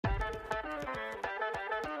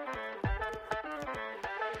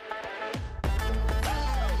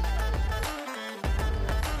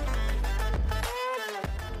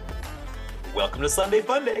Welcome to Sunday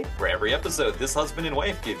Fun Day, where every episode this husband and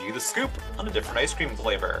wife give you the scoop on a different ice cream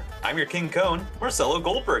flavor. I'm your King Cone, Marcelo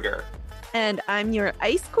Goldberger. And I'm your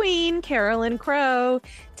ice queen, Carolyn Crow.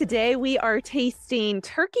 Today we are tasting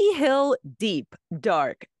Turkey Hill Deep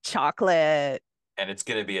Dark Chocolate. And it's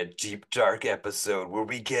going to be a deep, dark episode where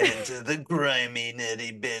we get into the grimy,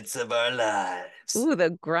 nitty bits of our lives. Ooh,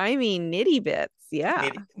 the grimy nitty bits.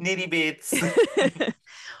 Yeah. Nitty bits.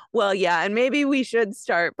 Well, yeah. And maybe we should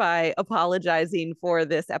start by apologizing for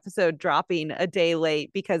this episode dropping a day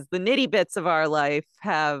late because the nitty bits of our life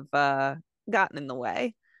have gotten in the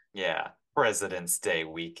way. Yeah. President's Day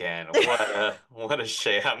weekend. What a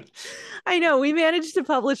sham. I know we managed to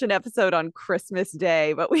publish an episode on Christmas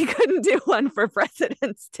Day, but we couldn't do one for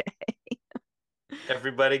President's Day.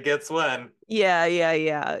 Everybody gets one. Yeah,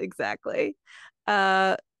 exactly.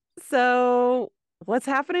 So what's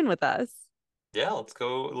happening with us? Yeah, let's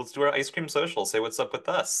go. Let's do our ice cream social. Say what's up with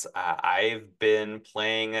us. I've been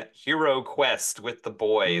playing Hero Quest with the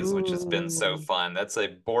boys, which has been so fun. That's a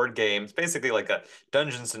board game. It's basically like a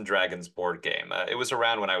Dungeons and Dragons board game. It was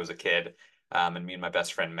around when I was a kid, and me and my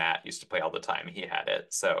best friend Matt used to play all the time. He had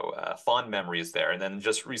it, so fond memories there. And then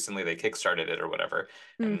just recently they kickstarted it or whatever,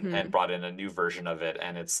 and brought in a new version of it,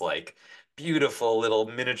 and it's like beautiful little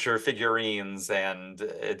miniature figurines, and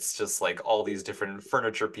it's just like all these different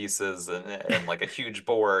furniture pieces and like a huge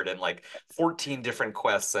board and like 14 different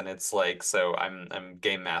quests, and it's like, so I'm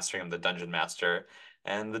game mastering. I'm the dungeon master,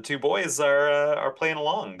 and the two boys are playing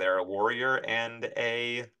along. They're a warrior and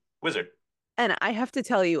a wizard. And I have to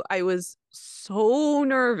tell you, I was so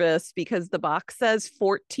nervous because the box says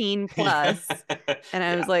 14 plus. And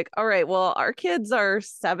I was like, all right, well, our kids are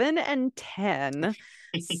 7 and 10.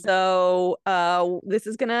 So this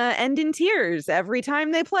is going to end in tears every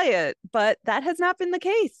time they play it. But that has not been the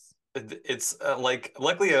case. It's like,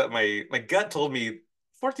 luckily, my gut told me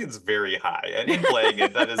 14 is very high. And in playing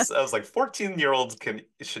it, I was like, 14-year-olds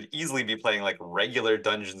should easily be playing like regular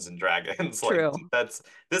Dungeons and Dragons. True.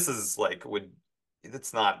 Like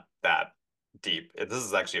it's not that deep. This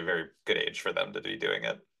is actually a very good age for them to be doing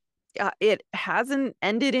it. It hasn't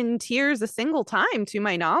ended in tears a single time, to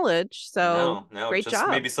my knowledge. So no, great just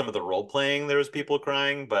job. Maybe some of the role playing, there was people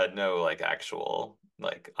crying, but no like actual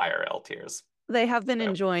like IRL tears. They have been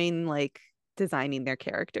enjoying like designing their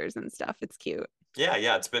characters and stuff. It's cute.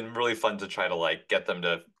 Yeah, it's been really fun to try to like get them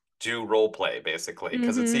to do role play basically,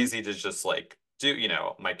 because it's easy to just like do,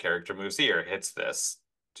 my character moves here, hits this,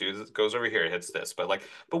 goes over here, hits this, but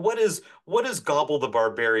what does Gobble the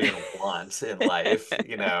Barbarian want in life?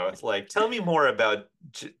 It's like, tell me more about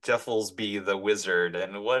Jefflesby the Wizard,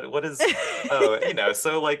 and what is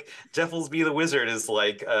so like Jefflesby the Wizard is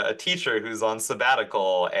like a teacher who's on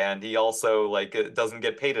sabbatical, and he also like doesn't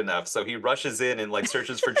get paid enough, so he rushes in and like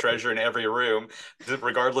searches for treasure in every room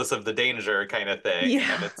regardless of the danger, kind of thing.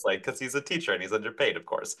 Yeah. And it's like, because he's a teacher and he's underpaid, of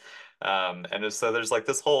course. And so there's like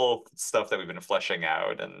this whole stuff that we've been fleshing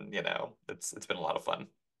out, and it's been a lot of fun.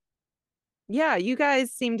 Yeah, you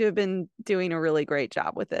guys seem to have been doing a really great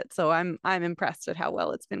job with it. So I'm impressed at how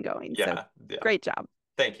well it's been going. Yeah. Great job.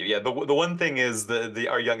 Thank you. Yeah, the one thing is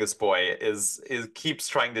our youngest boy is keeps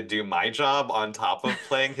trying to do my job on top of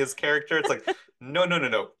playing his character. It's like, no.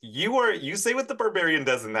 You say what the barbarian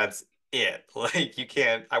does, and that's it. Like, you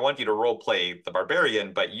can't. I want you to role play the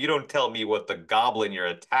barbarian, but you don't tell me what the goblin you're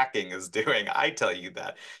attacking is doing. I tell you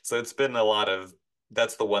that. So it's been a lot of.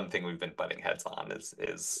 That's the one thing we've been butting heads on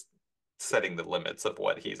is setting the limits of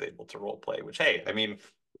what he's able to role play. Which, hey, I mean,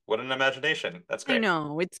 what an imagination. That's great. I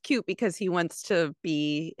know, it's cute because he wants to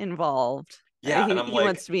be involved. Yeah, he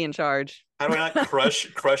wants to be in charge. How do I not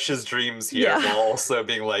crush his dreams here while also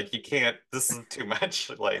being like, you can't, this is too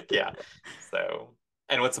much. Like, yeah. So,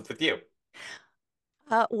 and what's up with you?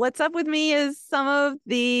 What's up with me is some of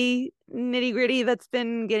the nitty gritty that's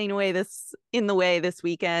been getting in the way this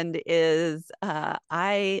weekend is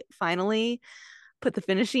I finally put the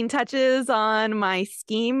finishing touches on my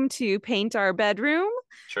scheme to paint our bedroom.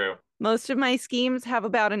 True. Most of my schemes have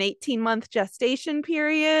about an 18-month gestation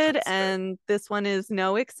period, and this one is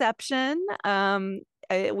no exception.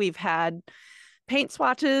 We've had paint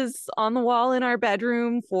swatches on the wall in our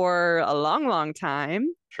bedroom for a long, long time.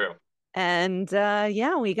 True. And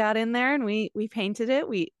we got in there and we painted it.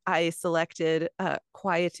 I selected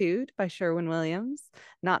Quietude by Sherwin-Williams,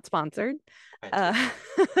 not sponsored.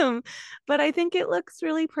 But I think it looks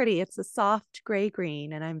really pretty. It's a soft gray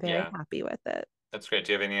green, and I'm very happy with it. That's great.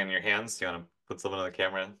 Do you have any on your hands? Do you want to put something on the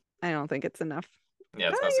camera? I don't think it's enough. Yeah,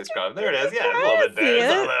 it's mostly scrub. There it is. Yeah, a little bit there.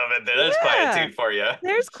 There's a little bit there. There's Quietude for you.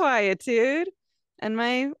 There's Quietude. And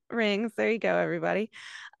my rings. There you go, everybody.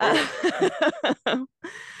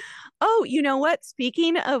 Oh, you know what?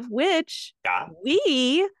 Speaking of which, Yeah.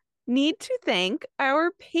 we need to thank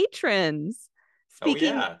our patrons. Oh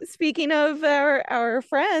Speaking yeah. speaking of our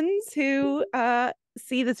friends who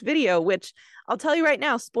see this video, which I'll tell you right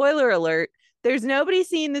now, spoiler alert, there's nobody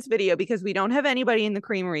seeing this video because we don't have anybody in the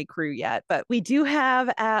Creamery crew yet, but we do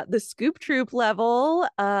have at the Scoop Troop level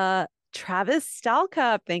Travis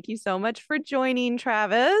Stalcup. Thank you so much for joining,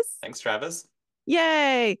 Travis. Thanks, Travis.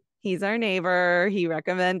 Yay. He's our neighbor. He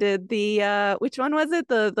recommended the which one was it?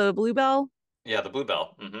 The Bluebell? Yeah, the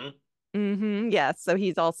Bluebell. Yes. So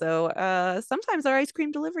he's also sometimes our ice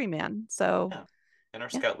cream delivery man. So Yeah. And our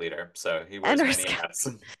yeah. scout leader. So he And wears our many hats.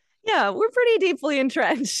 yeah, we're pretty deeply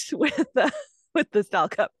entrenched with the Style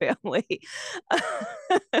Cup family.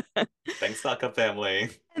 Thanks, Stalka family.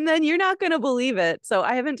 And then you're not gonna believe it. So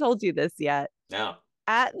I haven't told you this yet. No.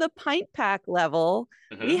 At the pint pack level,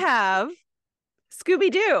 we Mm-hmm. have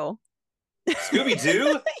Scooby Doo.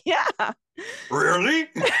 Scooby-Doo? Yeah. Really?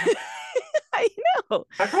 I know.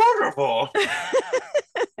 That's wonderful.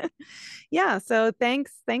 Yeah, so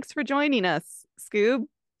thanks for joining us, Scoob.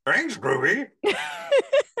 Thanks, Scooby.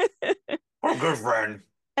 What a good friend.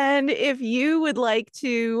 And if you would like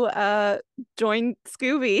to join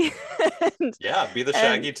Scooby and, Yeah, be the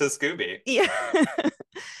Shaggy to Scooby. yeah.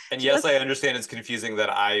 And yes, I understand it's confusing that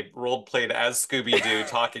I role played as Scooby-Doo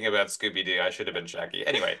talking about Scooby-Doo. I should have been Shaggy.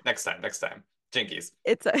 Anyway, next time. Jinkies.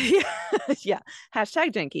 It's a yeah,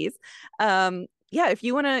 hashtag Jinkies. Yeah, if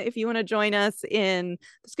you wanna join us in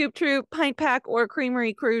the Scoop Troop, Pint Pack, or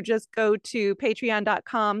Creamery Crew, just go to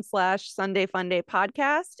patreon.com/Sunday Funday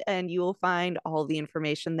podcast and you will find all the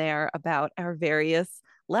information there about our various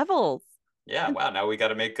levels. Yeah, wow. Now we got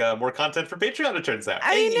to make more content for Patreon, it turns out.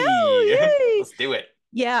 I Hey, know, yay. let's do it.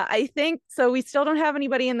 Yeah, I think so. We still don't have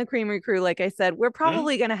anybody in the Creamery Crew. Like I said, we're Hmm?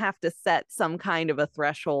 probably going to have to set some kind of a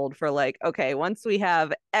threshold for like, okay, once we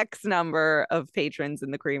have X number of patrons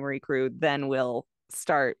in the Creamery Crew, then we'll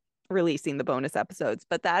start releasing the bonus episodes.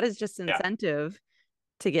 But that is just Yeah. incentive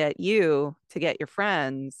to get your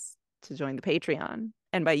friends to join the Patreon.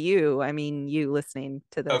 And by you, I mean you listening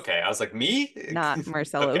to this, Okay, I was like, me? not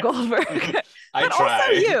Marcelo Okay. Goldberg. I But try.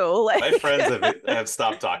 also you. My Like, friends have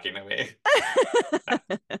stopped talking to me.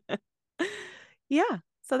 yeah.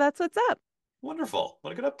 So that's what's up. Wonderful.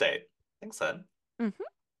 What a good update. Thanks, Ed. Mhm.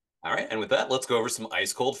 All right, and with that, let's go over some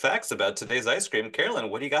ice cold facts about today's ice cream. Carolyn,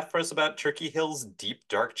 what do you got for us about Turkey Hill's Deep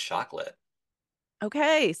Dark Chocolate?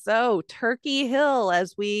 Okay, so Turkey Hill,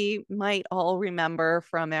 as we might all remember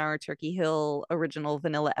from our Turkey Hill original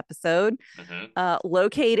vanilla episode,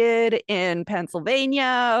 located in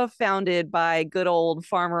Pennsylvania, founded by good old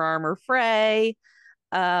Farmer Armour Frey.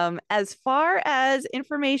 As far as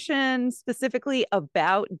information specifically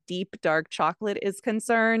about deep dark chocolate is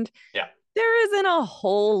concerned, Yeah. there isn't a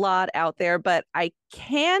whole lot out there, but I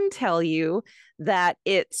can tell you that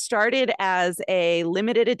it started as a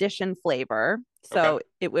limited edition flavor. So Okay.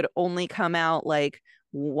 it would only come out like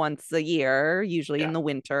once a year, usually in Yeah. the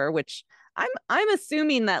winter, which I'm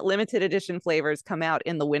assuming that limited edition flavors come out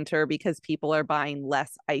in the winter because people are buying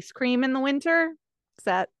less ice cream in the winter. Does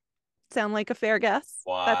that sound like a fair guess?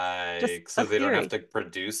 That's just Why? a So they don't have theory. to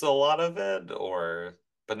produce a lot of it, or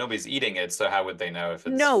but nobody's eating it, so how would they know if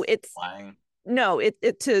No, it's it's flying? no, it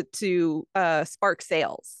to spark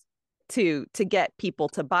sales to get people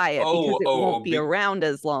to buy it because Oh, it oh, won't oh, be around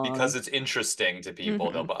as because long. it's interesting to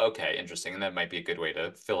people. They'll Hmm. be okay, interesting, and that might be a good way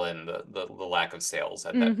to fill in the lack of sales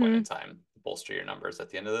at that point in Hmm. time, bolster your numbers at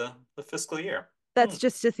the end of the fiscal year. That's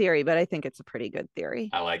just a theory, but I think it's a pretty good theory.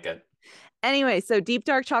 I like it. Anyway, so Deep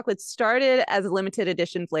Dark Chocolate started as a limited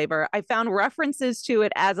edition flavor. I found references to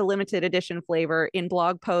it as a limited edition flavor in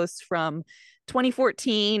blog posts from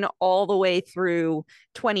 2014 all the way through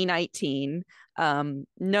 2019.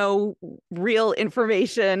 No real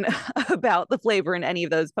information about the flavor in any of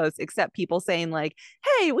those posts, except people saying like,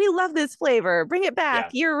 "Hey, we love this flavor. Bring it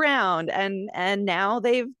back Yeah, year round." And now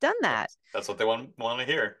they've done that. that's what they want to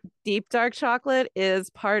hear. Deep Dark Chocolate is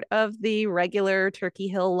part of the regular Turkey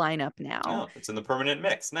Hill lineup now. Oh, it's in the permanent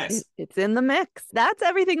mix. Nice. It's in the mix. That's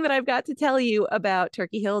everything that I've got to tell you about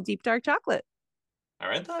Turkey Hill Deep Dark Chocolate. All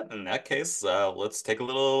right, that in that case, let's take a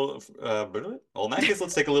little. Well, in that case,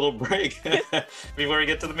 let's take a little break before we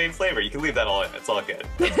get to the main flavor. You can leave that all in. It's all good.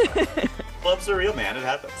 That's fine. Clubs are real, man. It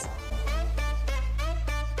happens.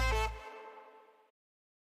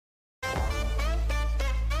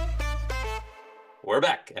 We're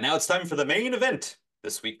back, and now it's time for the main event.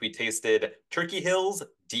 This week we tasted Turkey Hill's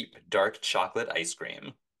Deep Dark Chocolate Ice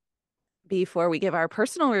Cream. Before we give our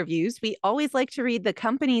personal reviews, we always like to read the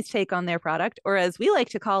company's take on their product, or as we like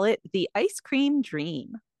to call it, the ice cream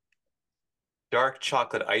dream. Dark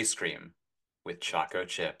chocolate ice cream with choco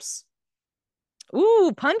chips.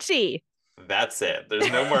 Ooh, punchy. That's it. There's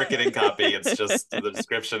no marketing copy. It's just the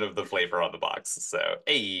description of the flavor on the box. So,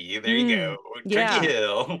 hey, there you go. Turkey Yeah.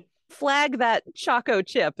 Hill. Flag that Choco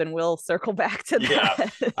chip and we'll circle back to Yeah.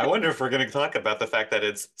 that. I wonder if we're going to talk about the fact that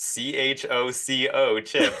it's CHOCO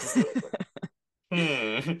chips.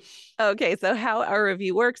 Hmm. Okay, so how our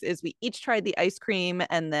review works is we each tried the ice cream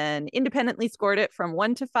and then independently scored it from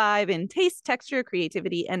 1 to 5 in taste, texture,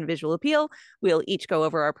 creativity, and visual appeal. We'll each go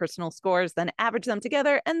over our personal scores, then average them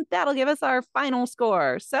together, and that'll give us our final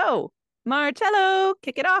score. So, Marcello,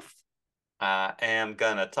 kick it off. I am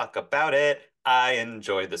gonna talk about it. I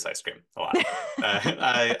enjoyed this ice cream a lot.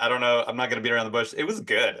 I don't know. I'm not gonna beat around the bush. It was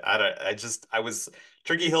good. I was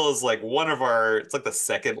Turkey Hill is like one of our. It's like the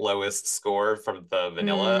second lowest score from the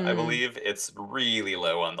vanilla, I Mm, believe. It's really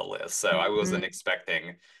low on the list, so I wasn't mhm.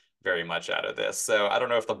 expecting very much out of this. So I don't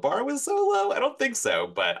know if the bar was so low. I don't think so,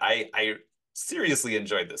 but I seriously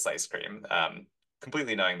enjoyed this ice cream.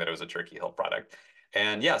 Completely knowing that it was a Turkey Hill product.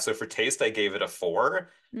 And yeah, so for taste, I gave it a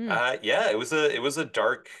 4. Mm. Yeah, it was a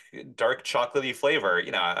dark chocolatey flavor.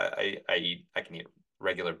 I can eat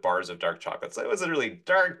regular bars of dark chocolate, so it wasn't really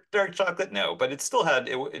dark chocolate, no, but it still had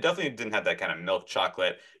it definitely didn't have that kind of milk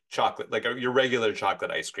chocolate like your regular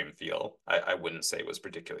chocolate ice cream feel. I wouldn't say it was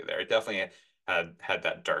particularly there. It definitely had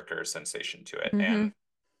that darker sensation to it, and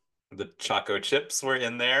Hmm. the Choco chips were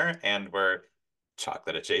in there and were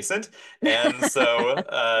chocolate adjacent. And so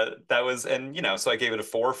that was and so I gave it a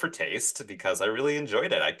 4 for taste because I really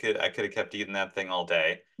enjoyed it. I could have kept eating that thing all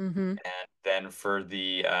day. Hmm. And then for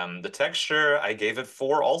the texture, I gave it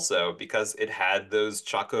 4 also because it had those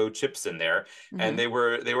Choco chips in there, and Hmm. they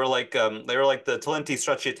were like the Talenti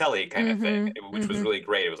Stracciatelli kind of thing, Hmm. which was Hmm. really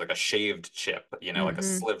great. It was like a shaved chip, like a Hmm.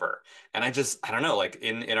 sliver. And I don't know, like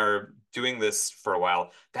in our doing this for a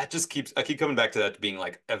while, I keep coming back to that being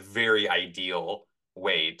like a very ideal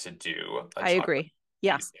way to do a I chocolate agree.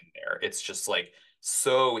 Yeah. piece in there. It's just like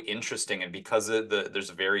so interesting, and because there's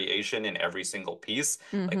a variation in every single piece,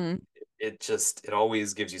 like Hmm. it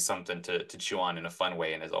always gives you something to chew on in a fun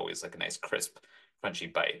way, and is always like a nice crisp,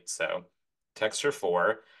 crunchy bite. So texture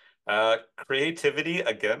 4. Creativity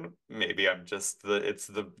again, maybe I'm just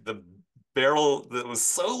the barrel that was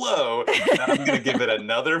so low that I'm gonna give it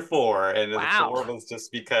another 4, and the Wow. 4 was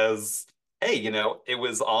just because hey, it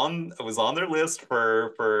was on their list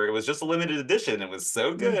for it was just a limited edition. It was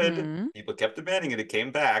so good. Hmm. People kept demanding it. It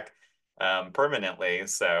came back permanently.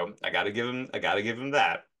 So I gotta give him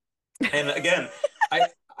that. And again, I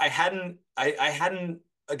I hadn't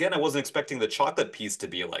again I wasn't expecting the chocolate piece to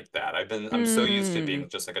be like that. I'm so used to it Mm. being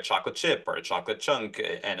just like a chocolate chip or a chocolate chunk,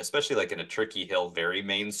 and especially like in a Turkey Hill, very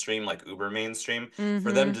mainstream, like uber mainstream,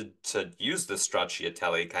 for them Hmm. to use the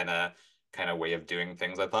stracciatelli kind of way of doing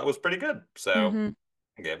things, I thought was pretty good. So Hmm.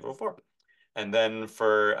 I gave it a 4. And then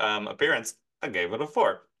for appearance, I gave it a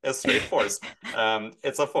 4. It's straight fours.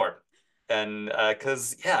 It's a 4. And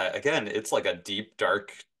because yeah, again, it's like a deep,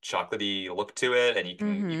 dark, chocolatey look to it, and you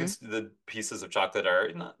can Hmm. see the pieces of chocolate are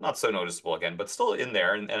not so noticeable again, but still in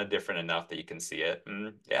there and different enough that you can see it.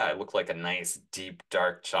 And yeah, it looked like a nice, deep,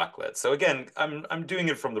 dark chocolate. So again, I'm doing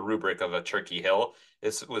it from the rubric of a Turkey Hill.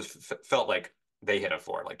 This felt like they hit a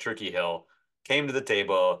 4. Like Turkey Hill came to the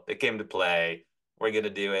table, they came to play. We're gonna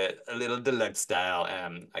do it a little deluxe style,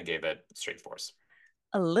 and I gave it straight force.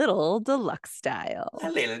 A little deluxe A style.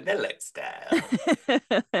 little deluxe style.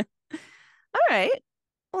 All right.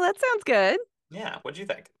 Well, that sounds good. Yeah, what'd you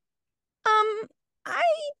think? Um, I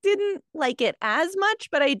didn't like it as much,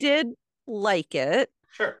 but I did like it.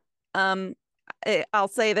 Sure, Um, I'll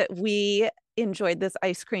say that we enjoyed this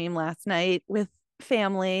ice cream last night with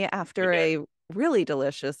family we after did. a really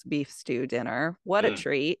delicious beef stew dinner. What a Mm,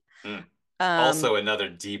 treat. mm. Um, Also, another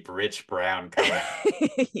deep, rich brown color.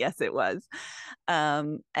 yes, it was.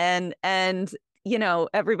 And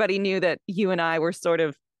everybody knew that you and I were sort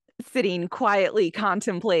of sitting quietly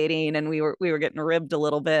contemplating, and we were getting ribbed a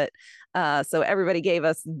little bit. So everybody gave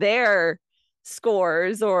us their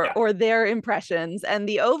scores or Yeah, or their impressions, and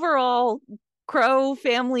the overall Crow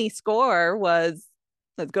family score was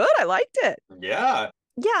good. I liked it. yeah,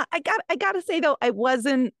 Yeah, I gotta say though, I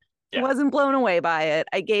wasn't yeah. wasn't blown away by it.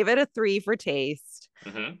 I gave it a 3 for taste.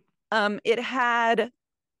 Hmm. It had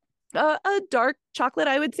a dark chocolate,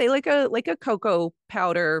 I would say, like a cocoa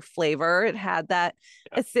powder flavor. It had that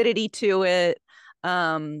Yeah. acidity to it.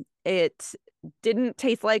 It didn't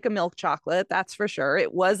taste like a milk chocolate, that's for sure.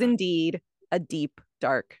 It was Hmm. indeed a deep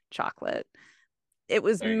dark chocolate. It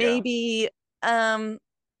was There you go. maybe um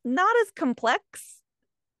not as complex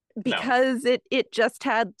No. because it just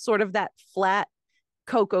had sort of that flat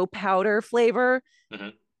cocoa powder flavor. Hmm.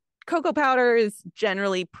 cocoa powder is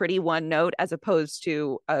generally pretty one note as opposed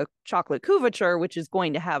to a chocolate couverture, which is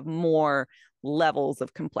going to have more levels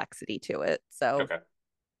of complexity to it. So, Okay.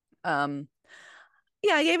 um,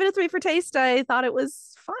 yeah, I gave it a 3 for taste. I thought it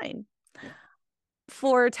was fine. Yeah.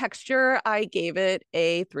 For texture, I gave it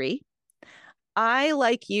a 3. I,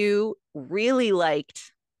 like you, really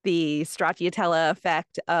liked the stracciatella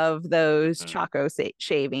effect of those Mm-hmm. Choco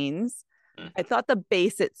shavings. I Mm-hmm. thought the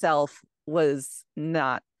base itself was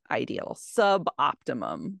not ideal,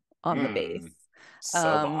 suboptimum on the base. Mm.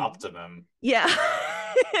 Um, Suboptimum. yeah.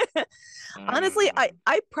 Honestly, I, Mm.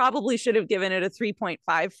 I probably should have given it a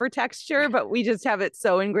 3.5 for texture, but we just have it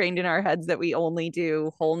so ingrained in our heads that we only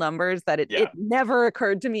do whole numbers that it Yeah. never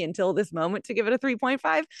occurred to me until this moment to give it a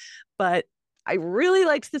 3.5. But I really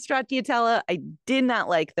liked the stracciatella. I did not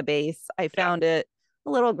like the base. I Yeah. found it a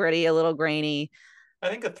little gritty, a little grainy. I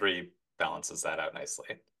think a 3 balances that out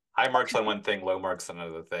nicely. High marks on Okay. one thing, low marks on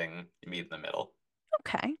another thing. You meet in the middle.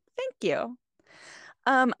 Okay. Thank you.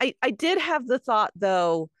 I did have the thought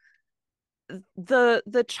though,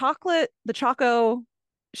 the chocolate, the choco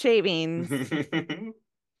shavings,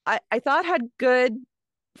 I thought had good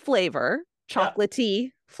flavor, Yeah.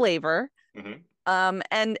 chocolatey flavor, Hmm.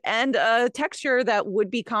 and a texture that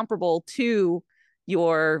would be comparable to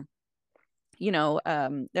your,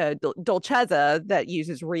 dolcezza that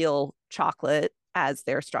uses real chocolate as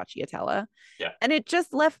their stracciatella. Yeah. And it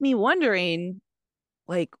just left me wondering,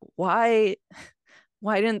 like, why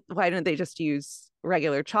didn't they just use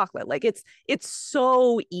regular chocolate? Like it's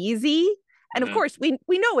so easy. And of Hmm. course we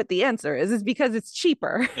know what the answer is because it's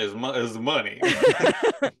cheaper. Is money.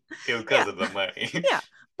 It's because Yeah. of the money. Yeah.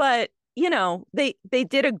 But they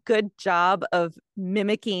did a good job of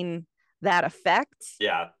mimicking that effect,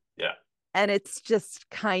 Yeah. Yeah. and it's just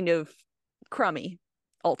kind of crummy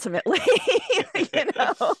ultimately. you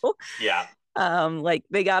know Yeah. like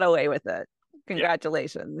they got away with it. Yeah.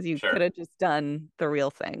 Congratulations, you could Sure. have just done the real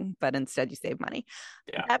thing, but instead you saved money.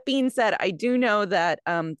 Yeah. That being said, I do know that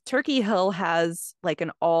Turkey Hill has like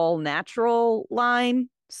an all natural line.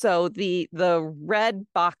 So the red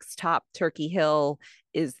box top Turkey Hill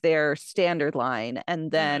is their standard line,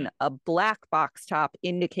 and then Mm. a black box top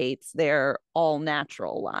indicates their all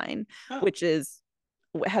natural line, Oh. which is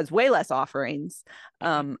has way less offerings.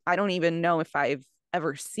 Hmm. I don't even know if I've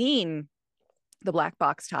ever seen the black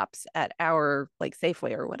box tops at our like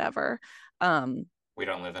Safeway or whatever. Um, We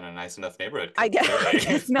don't live in a nice enough neighborhood, I guess I clearly.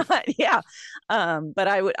 guess not. Yeah. But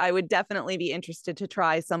I would definitely be interested to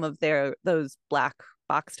try some of those black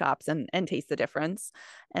box tops and taste the difference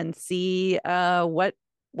and see what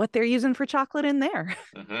they're using for chocolate in there.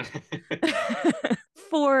 Hmm.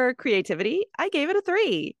 For creativity, I gave it a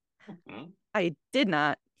 3. Hmm. I did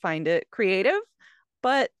not find it creative,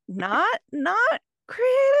 but not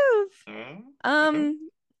creative. Hmm.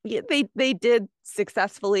 Yeah, they did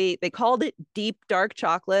successfully. They called it deep dark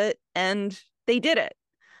chocolate, and they did it.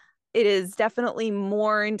 It is definitely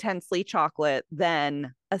more intensely chocolate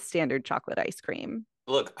than a standard chocolate ice cream.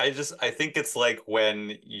 Look, I think it's like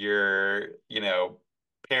when your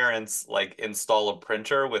parents like install a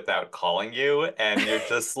printer without calling you and you're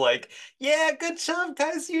just like, yeah, good job,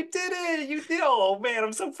 guys, you did it. You did. Oh man,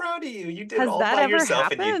 I'm so proud of you. You did it Has all that by ever yourself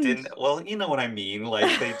and you happened? didn't, well, you know what I mean.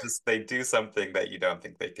 Like they do something that you don't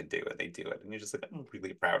think they can do and they do it. And you're just like, I'm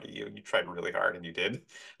really proud of you. You tried really hard and you did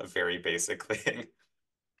a very basic thing.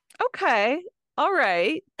 Okay. All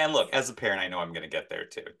right. And look, as a parent, I know I'm going to get there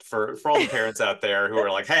too. For all the parents out there who are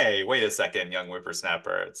like, "Hey, wait a second, young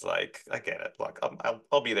whippersnapper," it's like, I get it. Look,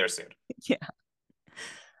 I'll be there soon. Yeah.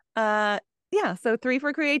 Uh yeah, so 3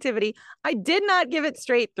 for creativity. I did not give it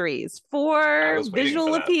straight threes. I For was waiting for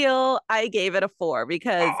visual that. appeal, I gave it a 4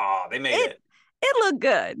 because Ah, they made it it. it looked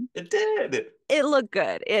good. It did. It looked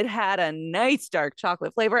good. It had a nice dark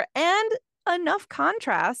chocolate flavor and enough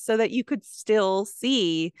contrast so that you could still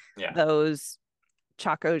see Yeah, those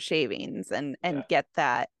choco shavings yeah, and get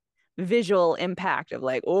that visual impact of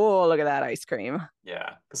like, oh, look at that ice cream.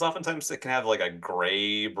 yeah. Because oftentimes it can have like a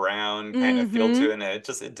gray brown kind of feel Mm-hmm. to it, and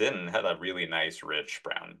it didn't. It had a really nice rich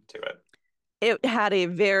brown to it. It had a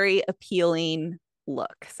very appealing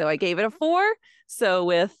look. So I gave it a 4. So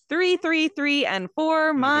with 3, 3, 3, and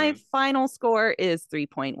 4, my Mm-hmm. final score is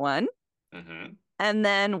 3.1. Mm-hmm. And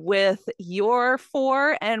then with your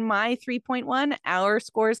 4 and my 3.1, our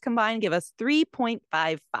scores combined give us 3.55.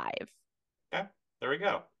 Yeah, there we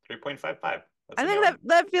go. 3.55. That's I a think no.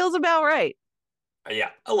 that feels about right. Yeah.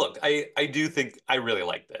 Oh, look, I do think I really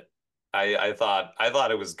liked it. I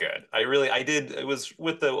thought it was good. I did. It was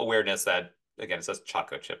with the awareness that again, it says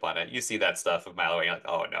choco chip on it. You see that stuff of Milo, and you're like,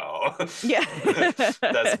 oh no. Yeah.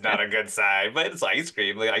 That's not a good sign. But it's ice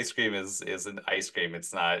cream. Like ice cream is an ice cream.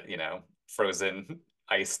 It's not, frozen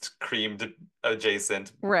iced creamed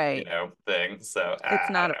adjacent, Right. thing. So It's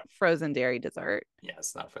I not don't a know. frozen dairy dessert. Yeah,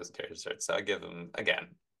 it's not frozen dairy dessert. So I give them again.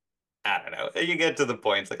 I don't know. You get to the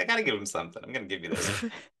point, it's like I gotta give him something. I'm gonna give you this.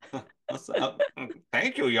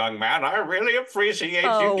 Thank you, young man. I really appreciate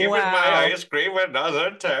you giving my ice cream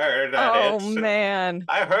another turn at Oh it. man.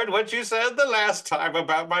 I heard what you said the last time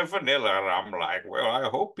about my vanilla, and I'm like, well, I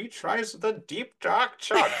hope he tries the deep dark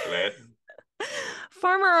chocolate.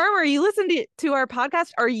 Farmer Armor, you listen to our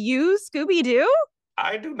podcast. Are you Scooby-Doo?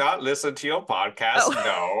 I do not listen to your podcast. Oh.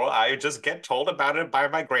 No, I just get told about it by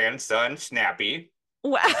my grandson, Snappy.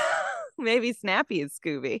 Wow. Maybe Snappy is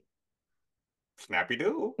Scooby. Snappy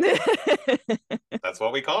Doo. That's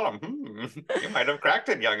what we call him. You might have cracked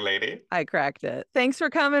it, young lady. I cracked it. Thanks for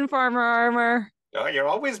coming, Farmer Armor. Oh, you're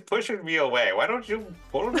always pushing me away. Why don't you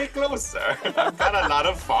pull me closer? I've got a lot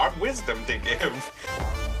of farm wisdom to give.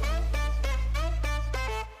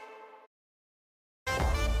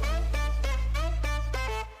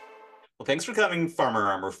 Well, thanks for coming, Farmer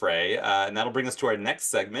Armor Frey. And that'll bring us to our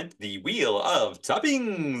next segment, the Wheel of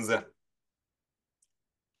Toppings.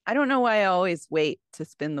 I don't know why I always wait to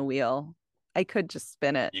spin the wheel. I could just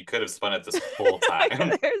spin it. You could have spun it this whole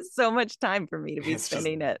time. There's so much time for me to be It's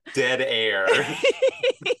spinning it. Dead air.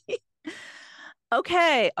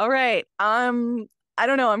 Okay. All right. I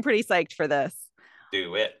don't know. I'm pretty psyched for this.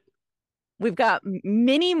 Do it. We've got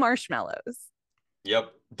mini marshmallows.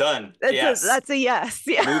 Yep. Done. Yes. That's a yes.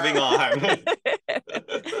 Yeah. Moving on.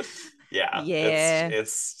 Yeah. Yeah.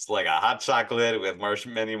 It's like a hot chocolate with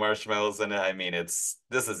mini marshmallows in it. I mean, this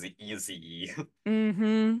is easy.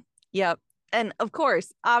 Mm-hmm. Yep. And of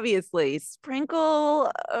course, obviously,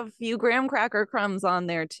 sprinkle a few graham cracker crumbs on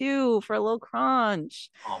there too for a little crunch.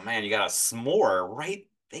 Oh man, you got a s'more right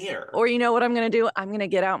there. Or you know what I'm going to do? I'm going to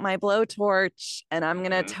get out my blowtorch and I'm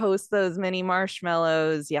going to toast those mini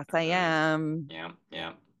marshmallows. Yes, I am. Yeah.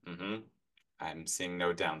 I'm seeing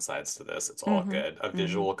no downsides to this. It's all good. A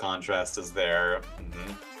visual contrast is there.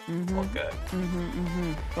 It's all good.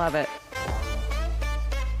 Love it.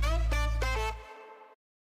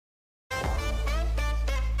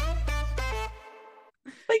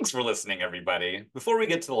 Thanks for listening, everybody. Before we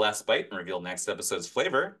get to the last bite and reveal next episode's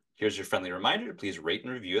flavor, here's your friendly reminder to please rate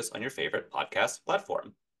and review us on your favorite podcast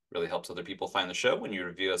platform. It really helps other people find the show when you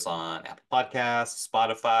review us on Apple Podcasts,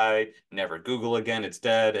 Spotify, never Google again, it's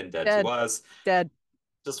dead, and dead to us. Dead.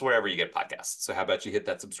 Just wherever you get podcasts. So how about you hit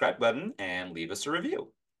that subscribe button and leave us a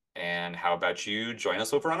review? And how about you join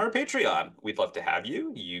us over on our Patreon? We'd love to have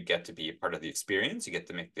you. You get to be a part of the experience. You get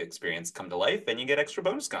to make the experience come to life, and you get extra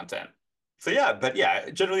bonus content. So yeah,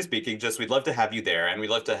 generally speaking, just we'd love to have you there, and we'd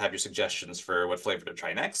love to have your suggestions for what flavor to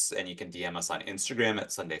try next. And you can DM us on Instagram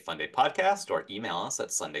at Sunday Funday Podcast or email us at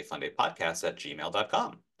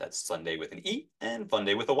sundayfundaypodcast@gmail.com. That's Sunday with an E and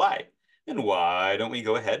Funday with a Y. And why don't we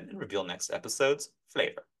go ahead and reveal next episode's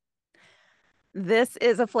flavor? This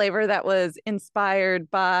is a flavor that was inspired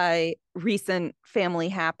by recent family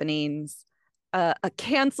happenings, a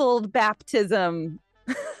canceled baptism.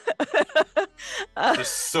 There's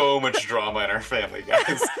so much drama in our family,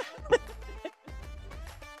 guys.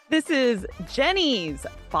 This is Jenny's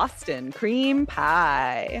Boston cream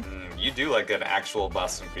pie. You do like an actual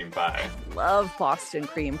Boston cream pie. I love Boston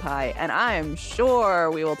cream pie, and I'm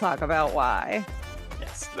sure we will talk about why.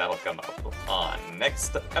 Yes, that'll come up on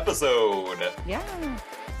next episode. Yeah.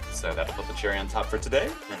 So that'll put the cherry on top for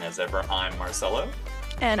today. And as ever, I'm Marcelo.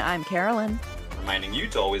 And I'm Carolyn. Reminding you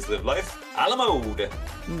to always live life a la mode.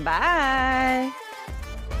 Bye.